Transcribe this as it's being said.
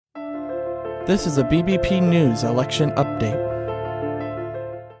This is a BBP News election update.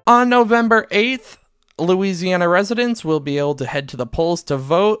 On November 8th, Louisiana residents will be able to head to the polls to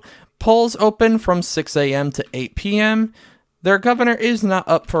vote. Polls open from 6 a.m. to 8 p.m. Their governor is not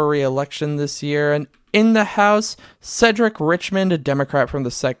up for re-election this year, and in the House, Cedric Richmond, a Democrat from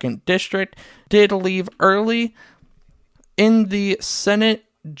the 2nd District, did leave early. In the Senate,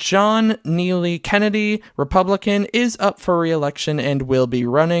 John Neely Kennedy, Republican, is up for re-election and will be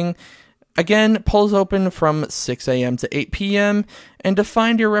running. Again, polls open from 6 a.m. to 8 p.m. And to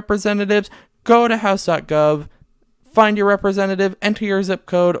find your representatives, go to house.gov, find your representative, enter your zip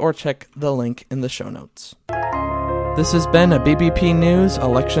code, or check the link in the show notes. This has been a BBP News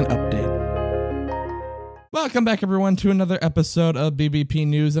election update. Welcome back, everyone, to another episode of BBP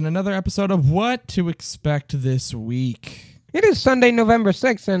News and another episode of What to Expect This Week. It is Sunday, November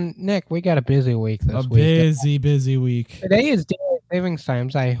 6th, and Nick, we got a busy week this week. Busy week. Today is daylight savings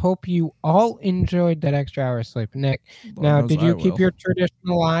times. I hope you all enjoyed that extra hour of sleep. Nick, now, did you keep your tradition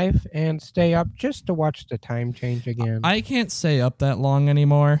alive and stay up just to watch the time change again? I can't stay up that long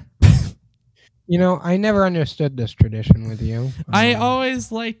anymore. You know, I never understood this tradition with you. I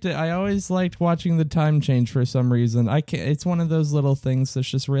always liked it. I always liked watching the time change for some reason. I can't. It's one of those little things that's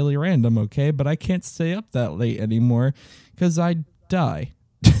just really random, okay? But I can't stay up that late anymore because I die.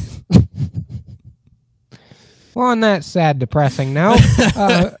 Well, on that sad, depressing note,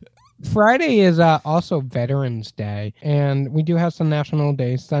 Friday is also Veterans Day, and we do have some national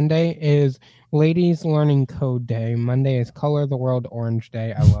days. Sunday is Ladies Learning Code Day. Monday is Color the World Orange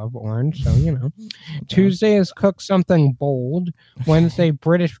Day. I love orange, so you know. Tuesday is Cook Something Bold. Wednesday,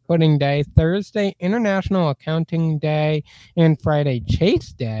 British Pudding Day. Thursday, International Accounting Day. And Friday,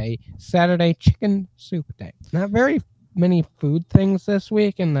 Chase Day. Saturday, Chicken Soup Day. Not very many food things this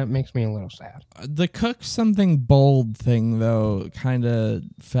week, and that makes me a little sad. The Cook Something Bold thing, though, kind of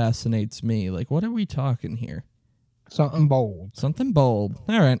fascinates me. Like, what are we talking here? Something bold. Something bold.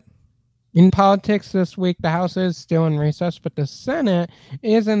 All right. In politics this week, the House is still in recess, but the Senate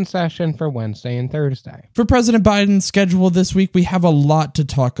is in session for Wednesday and Thursday. For President Biden's schedule this week, we have a lot to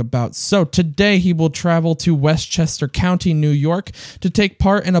talk about. So today he will travel to Westchester County, New York, to take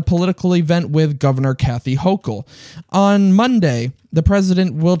part in a political event with Governor Kathy Hochul. On Monday, the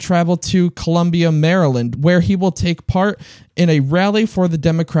president will travel to Columbia, Maryland, where he will take part in a rally for the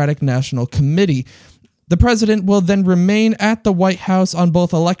Democratic National Committee. The president will then remain at the White House on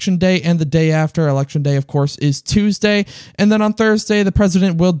both Election Day and the day after. Election Day, of course, is Tuesday. And then on Thursday, the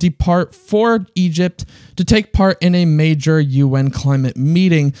president will depart for Egypt to take part in a major UN climate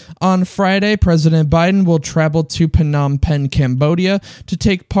meeting. On Friday, President Biden will travel to Phnom Penh, Cambodia to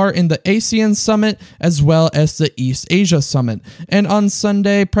take part in the ASEAN Summit as well as the East Asia Summit. And on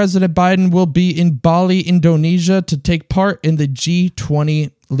Sunday, President Biden will be in Bali, Indonesia to take part in the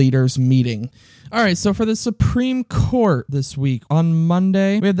G20 leaders meeting. All right, so for the Supreme Court this week, on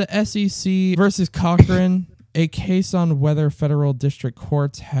Monday, we have the SEC versus Cochran, a case on whether federal district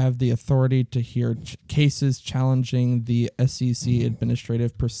courts have the authority to hear cases challenging the SEC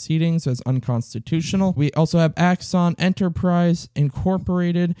administrative proceedings as unconstitutional. We also have Axon Enterprise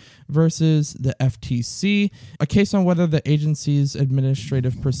Incorporated versus the FTC, a case on whether the agency's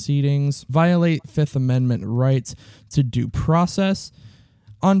administrative proceedings violate Fifth Amendment rights to due process.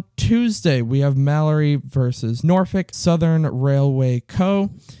 On Tuesday, we have Mallory versus Norfolk Southern Railway Co.,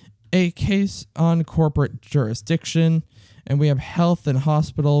 a case on corporate jurisdiction. And we have Health and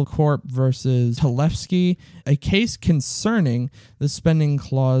Hospital Corp. Versus Talefsky, a case concerning the spending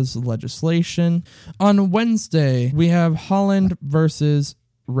clause legislation. On Wednesday, we have Holland versus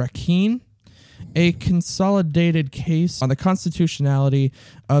Rakeen, a consolidated case on the constitutionality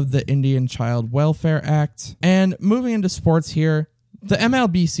of the Indian Child Welfare Act. And moving into sports here, the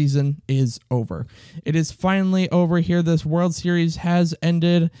MLB season is over. It is finally over here. This World Series has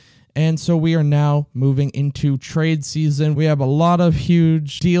ended, and so we are now moving into trade season. We have a lot of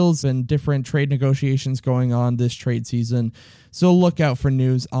huge deals and different trade negotiations going on this trade season, so look out for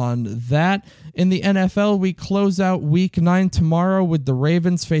news on that. In the NFL, we close out Week 9 tomorrow with the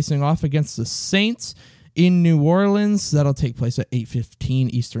Ravens facing off against the Saints in New Orleans. That'll take place at 8:15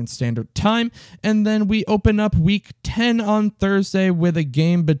 Eastern Standard Time. And then we open up Week 10 on Thursday with a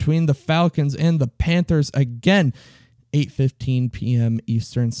game between the Falcons and the Panthers again, 8:15 p.m.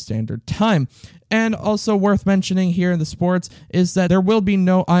 Eastern Standard Time. And also worth mentioning here in the sports is that there will be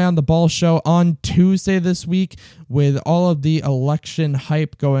no Eye on the Ball show on Tuesday this week with all of the election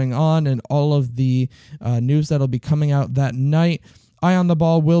hype going on and all of the news that'll be coming out that night. Eye on the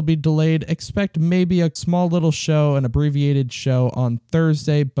Ball will be delayed. Expect maybe a small little show, an abbreviated show on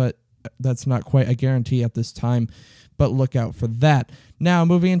Thursday, but that's not quite a guarantee at this time. but look out for that. Now,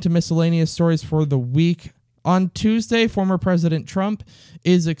 moving into miscellaneous stories for the week. On Tuesday, former President Trump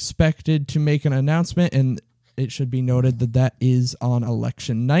is expected to make an announcement, and it should be noted that that is on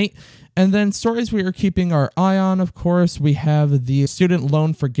election night. And then stories we are keeping our eye on, of course, we have the student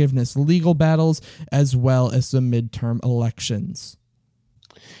loan forgiveness legal battles, as well as the midterm elections.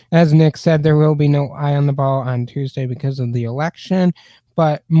 As Nick said, there will be no eye on the ball on Tuesday because of the election,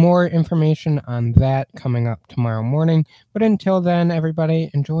 but more information on that coming up tomorrow morning. But until then,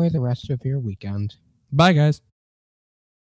 everybody, enjoy the rest of your weekend. Bye, guys.